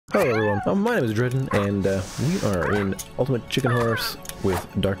Hello everyone, my name is Dredden, and we are in Ultimate Chicken Horse with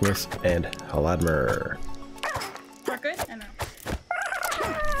Darkmiss and Haladmer. We're good? I know.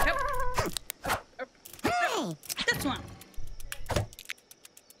 Nope. This one.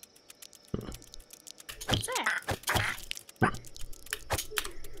 What's that?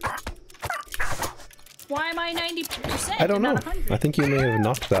 Why am I 90%? I don't know. 100? I think you may have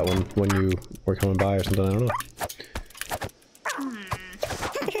knocked that one when you were coming by or something, I don't know.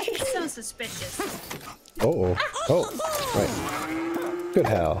 Sounds suspicious. Uh-oh. Oh, right. Good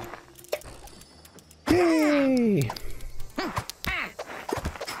Hal. Yay!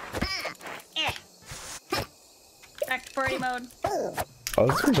 Back to party mode. Oh,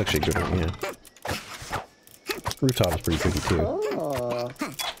 this one's actually a good one, yeah. Rooftop is pretty tricky too. Oh.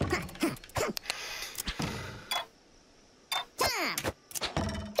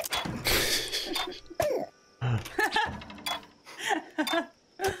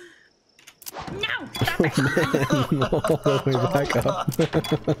 No! Stop it! All the way back up.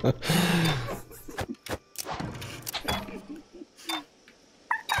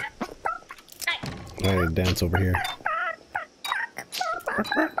 I need to dance over here.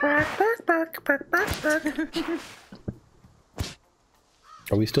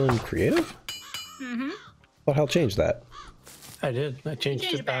 Are we still in creative? Mm-hmm. What hell changed that? I did. I changed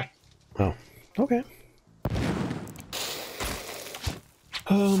Change it back. Oh, okay.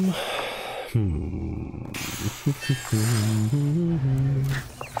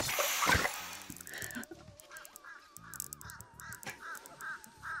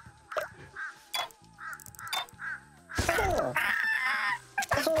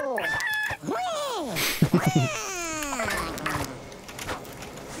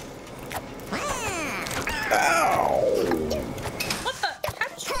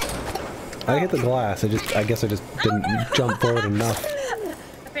 I hit the glass. I guess I just didn't jump forward enough.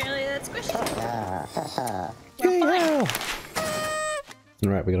 Apparently that's squishy. Yay, Hal!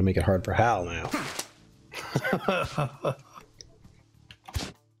 Alright, we gotta make it hard for Hal now.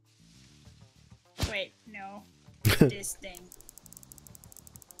 Wait, no. This thing.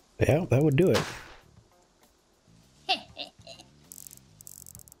 Yeah, that would do it.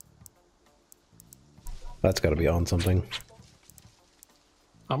 That's gotta be on something.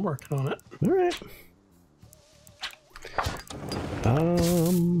 I'm working on it. Alright.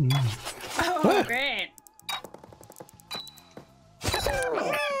 Oh, great.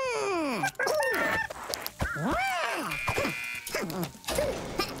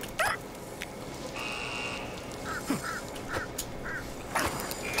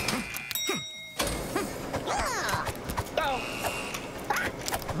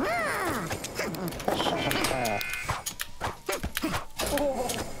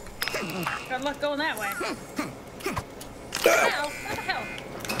 Good luck going that way. What the hell? What the hell?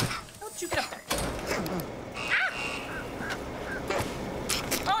 How'd you get up there? Ah!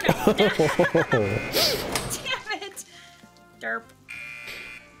 Oh no! Damn it! Derp.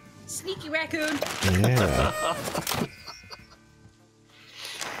 Sneaky raccoon. Yeah.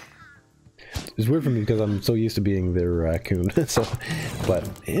 It's weird for me because I'm so used to being the raccoon, so, but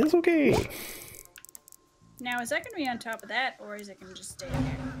it's okay. Now, is that going to be on top of that, or is it going to just stay in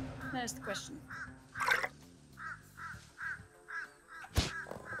there? That is the question.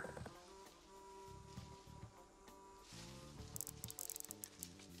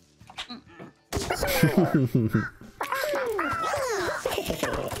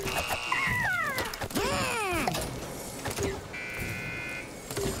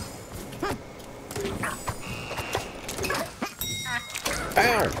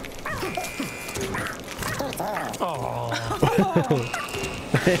 Ow! Oh,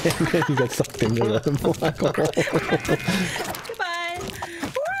 You got sucked into the black hole. Goodbye!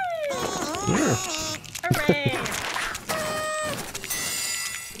 Whee! Yeah. Hooray!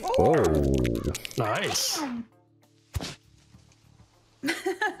 Whoa. nice.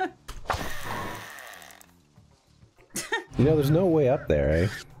 You know, there's no way up there, eh?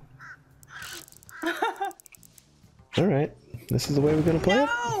 Alright. This is the way we're gonna play it?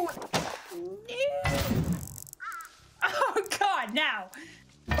 No! Oh god, now!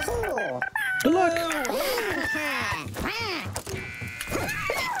 Good luck!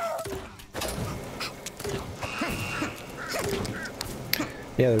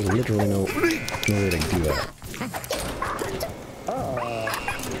 Yeah, there's literally no way to do that.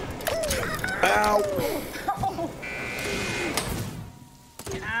 Ow!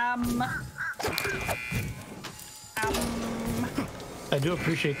 I do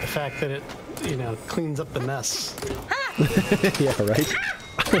appreciate the fact that it, you know, cleans up the mess. Yeah, right?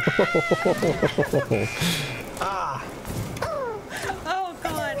 Ah! Oh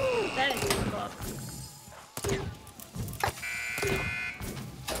god!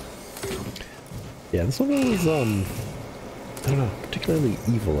 Yeah, this one was, I don't know, particularly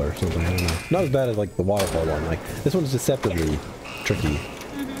evil or something, I don't know. Not as bad as, like, the waterfall one. Like, this one's deceptively tricky.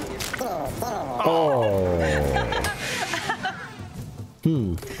 Oh!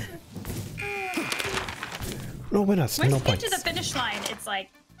 No winners, Once no you get points. to the finish line, it's like,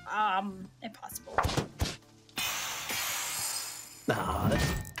 impossible. Nah, that's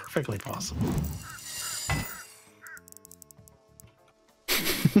perfectly possible.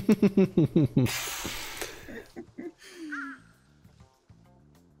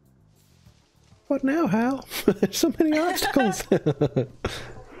 What now, Hal? There's so many obstacles.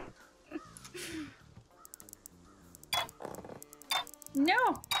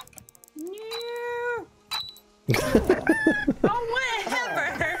 No! No! Oh, whatever!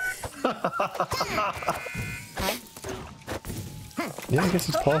 Yeah, I guess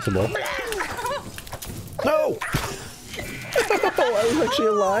it's possible. No! Oh, I was actually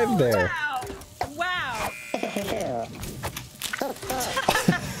alive there. Wow! Wow!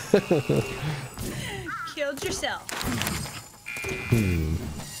 Killed yourself.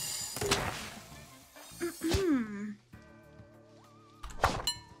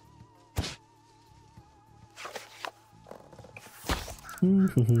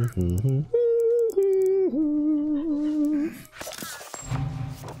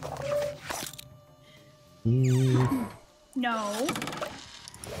 No.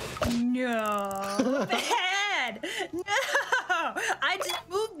 No. Bad. No. I just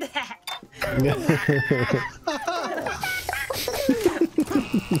moved that. Can't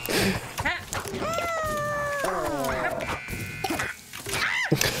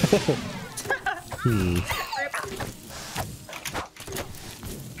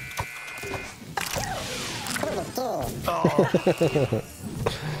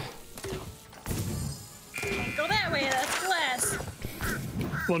go that way. That's less.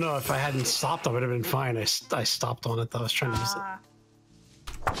 Well, no, if I hadn't stopped, I would have been fine. I stopped on it, though. I was trying to use it.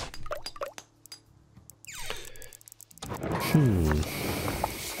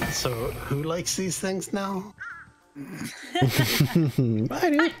 So, who likes these things now? I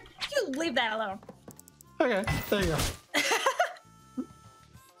do. You leave that alone. Okay, there you go.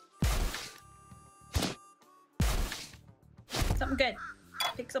 Something good.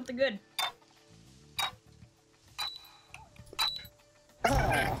 Pick something good.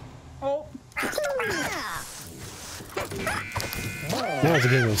 Oh. Now it's a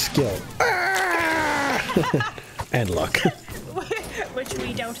game of skill. And luck. Which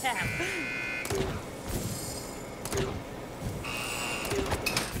we don't have.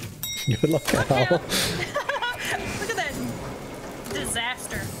 Good luck, Hal. Look at that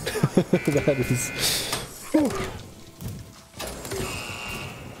disaster. That is... Whew.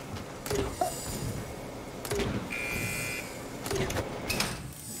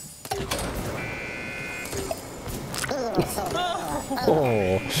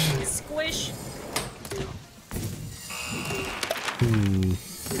 Oh. Squish.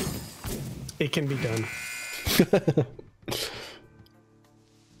 It can be done.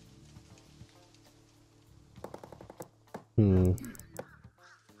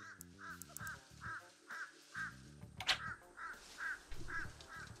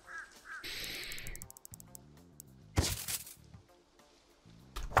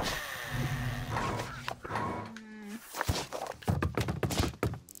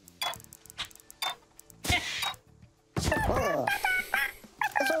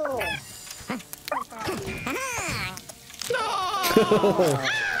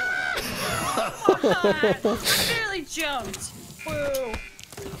 I barely jumped. Whoa.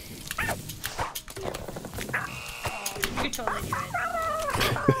 Oh, you totally do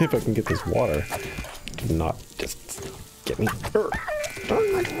it. If I can get this water to not just get me hurt.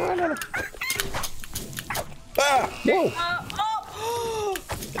 Ah! Whoa! Oh!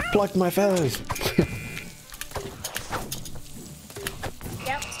 Plucked my feathers.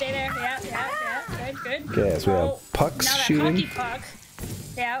 Yep, stay there. Yeah. Good. Okay, so we have pucks now that shooting. hockey puck.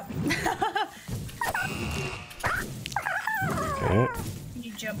 Yep. Okay. Can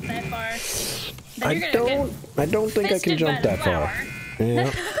you jump that far? Then I you're gonna don't think I can fisted jump by the that far. flower.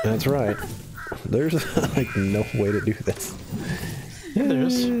 Yeah, that's right. There's like no way to do this.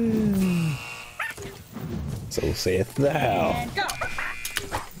 There's. So saith thou. And go.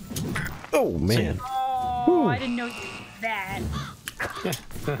 Oh man. Oh, I didn't know you did that.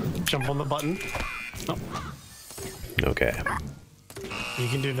 Jump on the button. Oh, Okay. you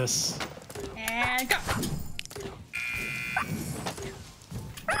can do this. And go.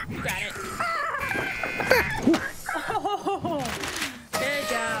 You got it. Oh, good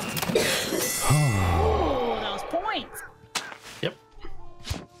job. Oh, those points. Yep.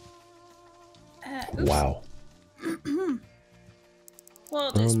 Wow.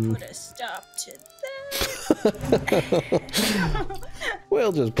 We'll just put a stop to that.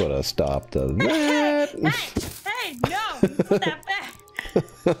 We'll just put a stop to that. Hey, no! Put that back!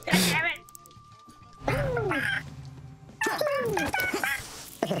 God damn it!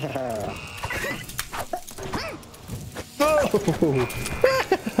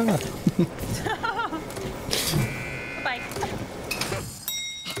 Bye.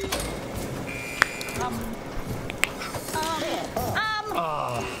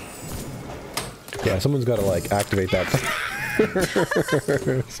 Yeah, someone's got to like activate that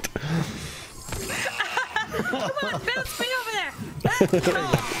first. Come on, bounce me over there!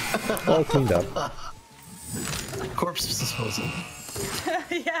 All cleaned up. Corpse disposal.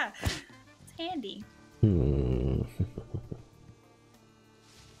 Yeah, it's handy.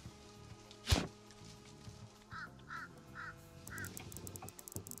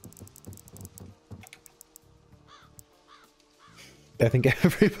 I think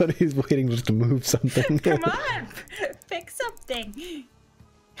everybody's waiting just to move something. Come on, pick something.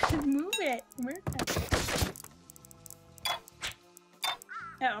 Move it. Move it.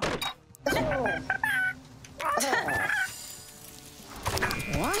 Oh.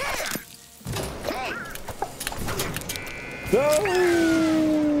 No!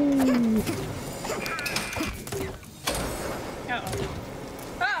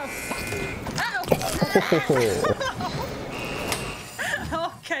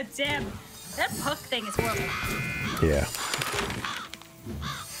 Oh, god damn. That puck thing is horrible. Yeah.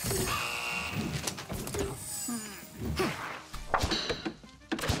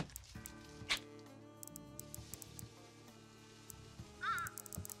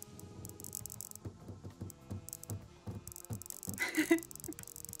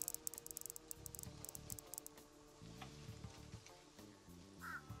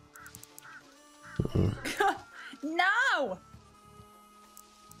 No!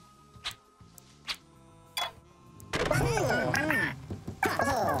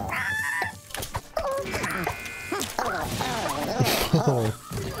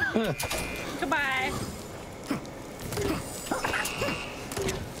 Goodbye.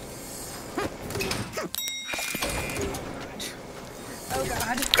 Oh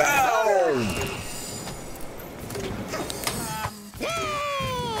god.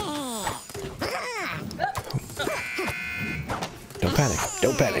 Don't panic.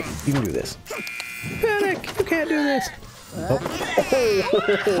 Don't panic. You can do this. Panic! You can't do this. Oh.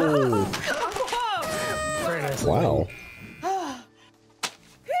 Very nice. Wow.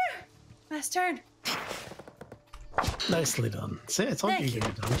 Last turn. Nicely done. See, I told you Thank you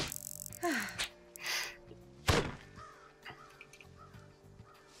could get it done.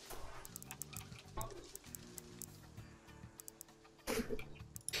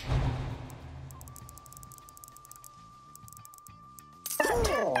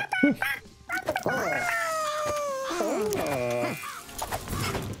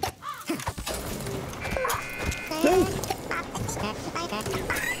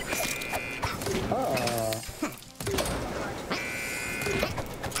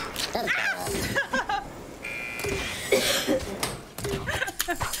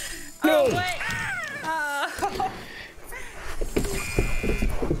 Oh, wait.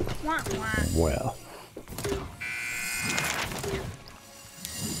 Wah, wah. Well.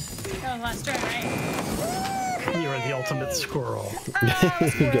 That was last turn, right? You are the ultimate squirrel.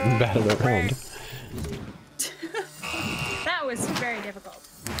 Getting battled around. That was very difficult.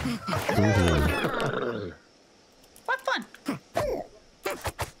 What fun!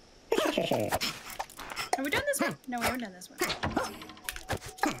 Have we done this one? No, we haven't done this one.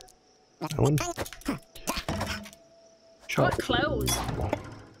 That one? What clothes?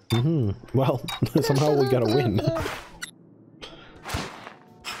 Well, somehow we gotta win.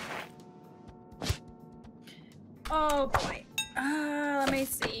 Oh boy. Let me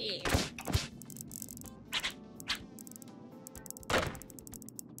see.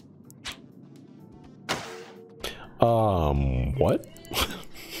 What?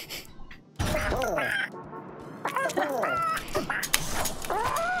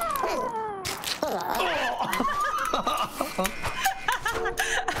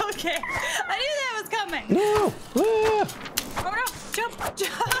 Okay, I knew that was coming. No! Ah! Oh no! Jump!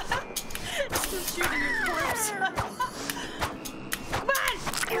 Jump! Still shooting your corpse. Come on!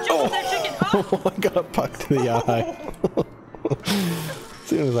 Jump there, chicken! Oh! Oh, I got a puck to the eye. As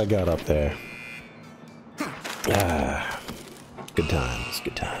soon as I got up there. Ah. Good times,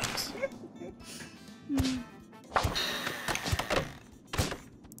 good times.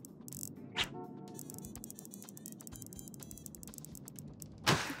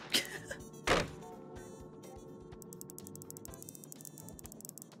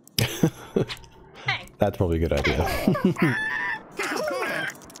 Hey. That's probably a good idea.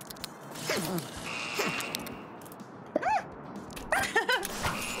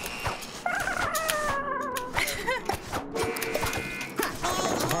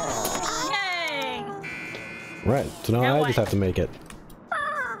 Yay! Right, so now I just have to make it.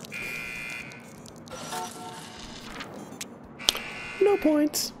 No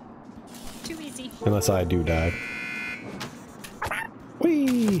points. Too easy. Unless I do die.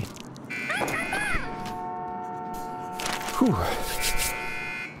 Whee! Whew.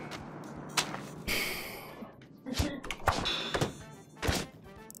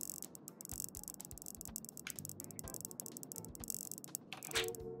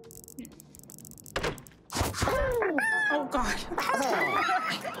 Oh god.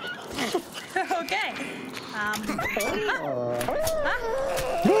 Okay.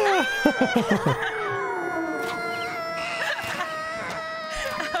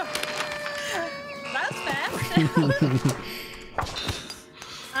 That's fast.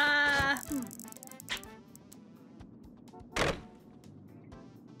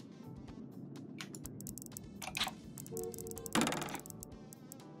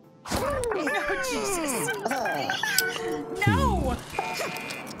 Oh Jesus. No.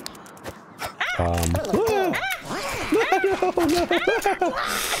 Oh my god.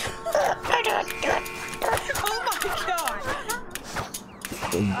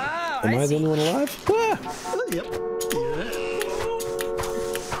 Oh, Am I the only one alive? Ah! Yep.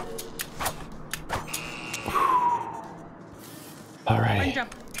 All Sprint right.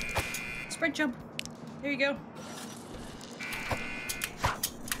 jump. Sprint jump. There you go.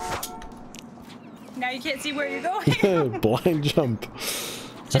 Now you can't see where you're going. Blind jump.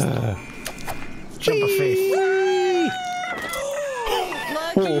 Just Jump of faith.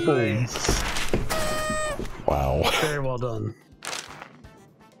 lucky. Nice. Wow. Very well done.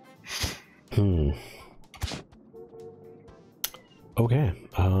 Okay.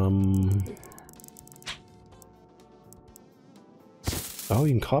 Oh,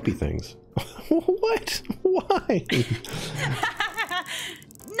 you can copy things. What? Why?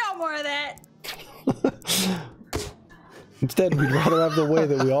 No more of that. Instead, we'd rather have the way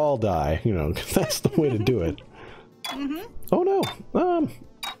that we all die, you know, 'cause that's the way to do it. Oh no.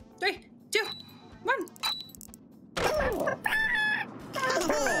 3, 2, 1.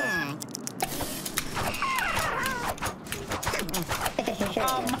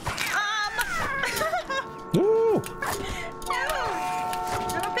 No. No.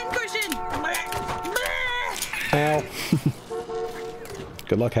 Have a pincushion. Hal.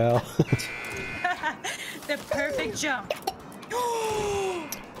 Good luck, Hal. The perfect jump.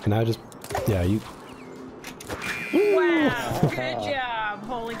 And I just, yeah, you. Wow. Good job.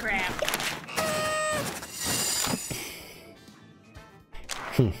 Holy crap.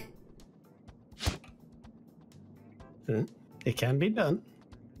 It can be done.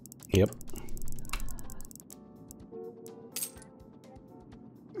 Yep.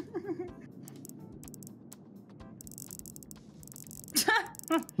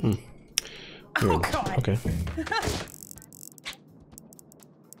 Oh god. Okay.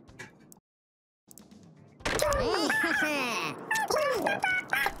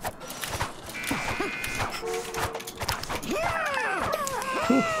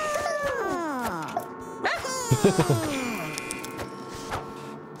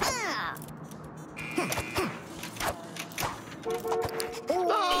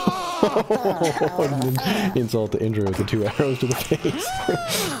 Insult to injury with the 2 arrows to the face.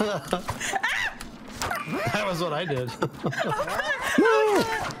 That was what I did.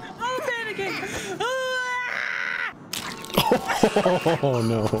 Oh, panicking. Oh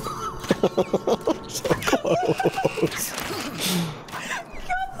no. So close.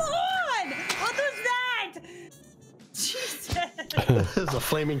 Come on. What was that? Jesus. There's a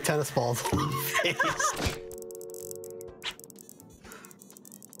flaming tennis ball to the face.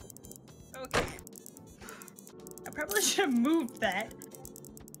 Okay. I probably should have moved that.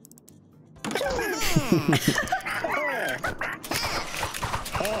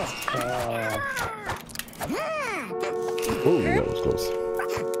 Oh, that was close.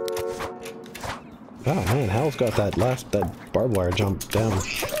 Oh man, Hal's got that barbed wire jump down.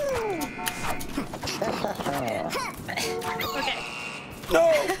 Okay.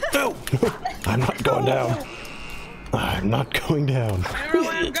 No! No! I'm not going down. I'm not going down. I don't know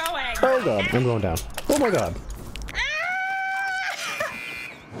where I'm going. Oh god, I'm going down. Oh my god.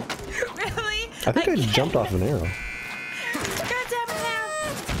 Really? I think I just jumped off an arrow. God damn it now.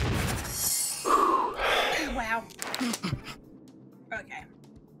 Wow. Okay.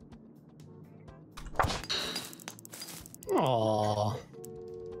 Aww.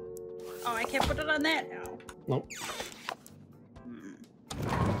 on that now. Nope.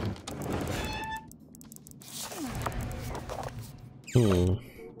 Hmm.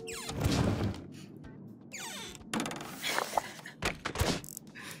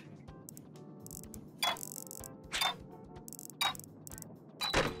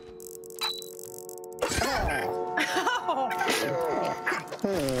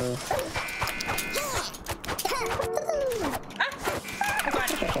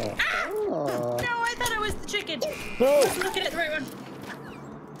 No, I thought I was the chicken. No! I wasn't looking at the right one.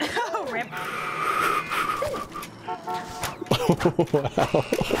 Oh, rip. Wow.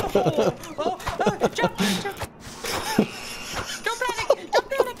 Oh, jump. Don't panic. Don't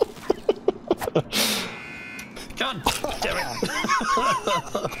panic. God damn it.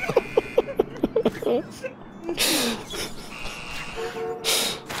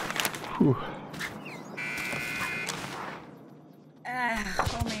 Whew.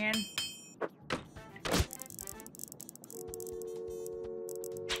 Oh, man.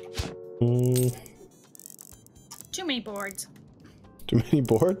 Too many boards. Too many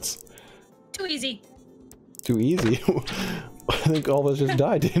boards? Too easy. Too easy? I think all of us just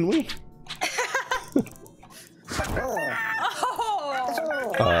died, didn't we?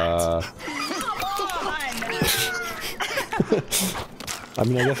 Oh! Come on! I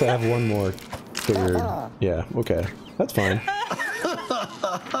mean, I guess I have one more figured. Yeah, okay. That's fine.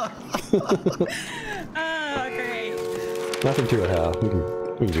 Oh, great. Nothing to it, Hal.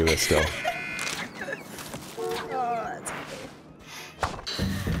 We can do this still. Oh, that's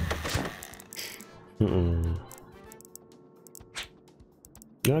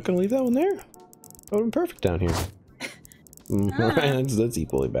You're not gonna leave that one there? That would have been perfect down here. Right, that's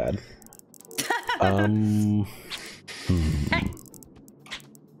equally bad. Hey.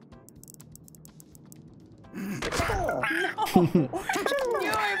 No! No,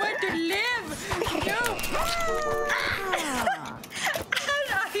 I want to live! No!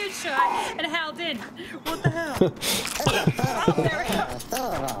 I shot and Hal didn't. What the hell? Oh, there we go.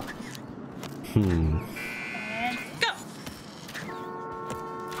 And go!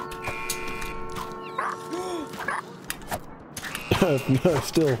 I've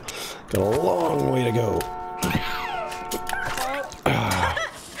still got a long way to go.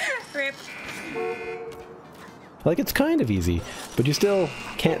 Rip. Like, it's kind of easy, but you still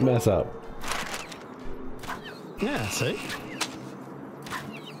can't mess up. Yeah, see?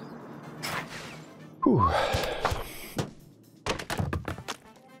 Whew.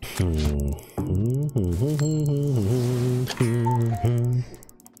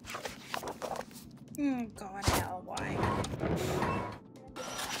 God, Hal, why?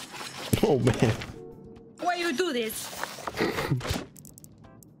 Oh, man. Why you do this?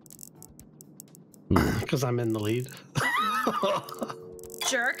 Because I'm in the lead.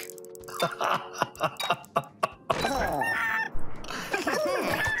 Jerk.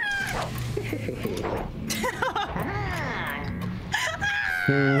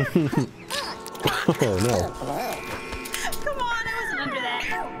 Oh, no. Come on, I wasn't under that.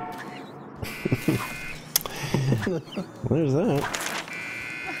 There's that.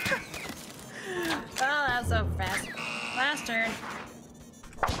 Oh, that was so fast. Last turn.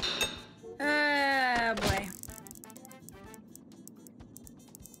 Oh, boy.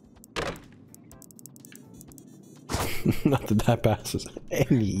 Not that that passes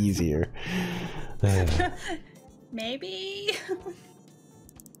any easier. Maybe?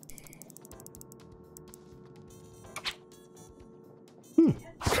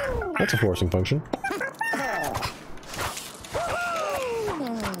 That's a forcing function.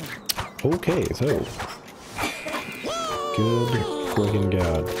 Okay, so. Good friggin'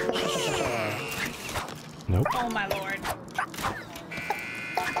 God. Nope. Oh, my lord.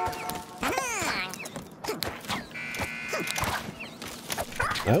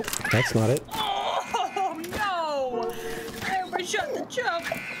 Nope, that's not it. Oh, no! I overshot the jump.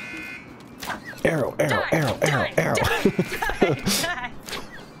 Arrow, arrow, Die, arrow, die, arrow, arrow. Die.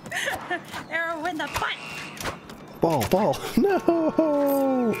 Arrow in the butt. Ball, ball. No!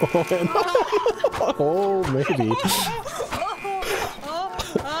 Oh, man. Oh, maybe.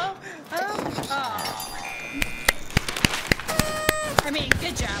 I mean,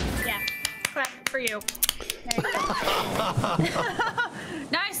 good job. Yeah. Clap for you. There you go.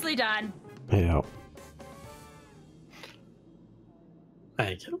 Nicely done. Yeah.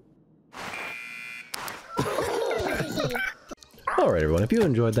 Thank you. Alright everyone, if you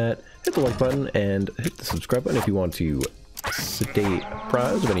enjoyed that, hit the like button and hit the subscribe button if you want to stay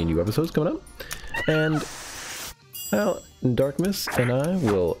apprised of any new episodes coming up. And, well, Darkmiss and I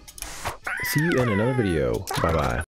will see you in another video. Bye bye.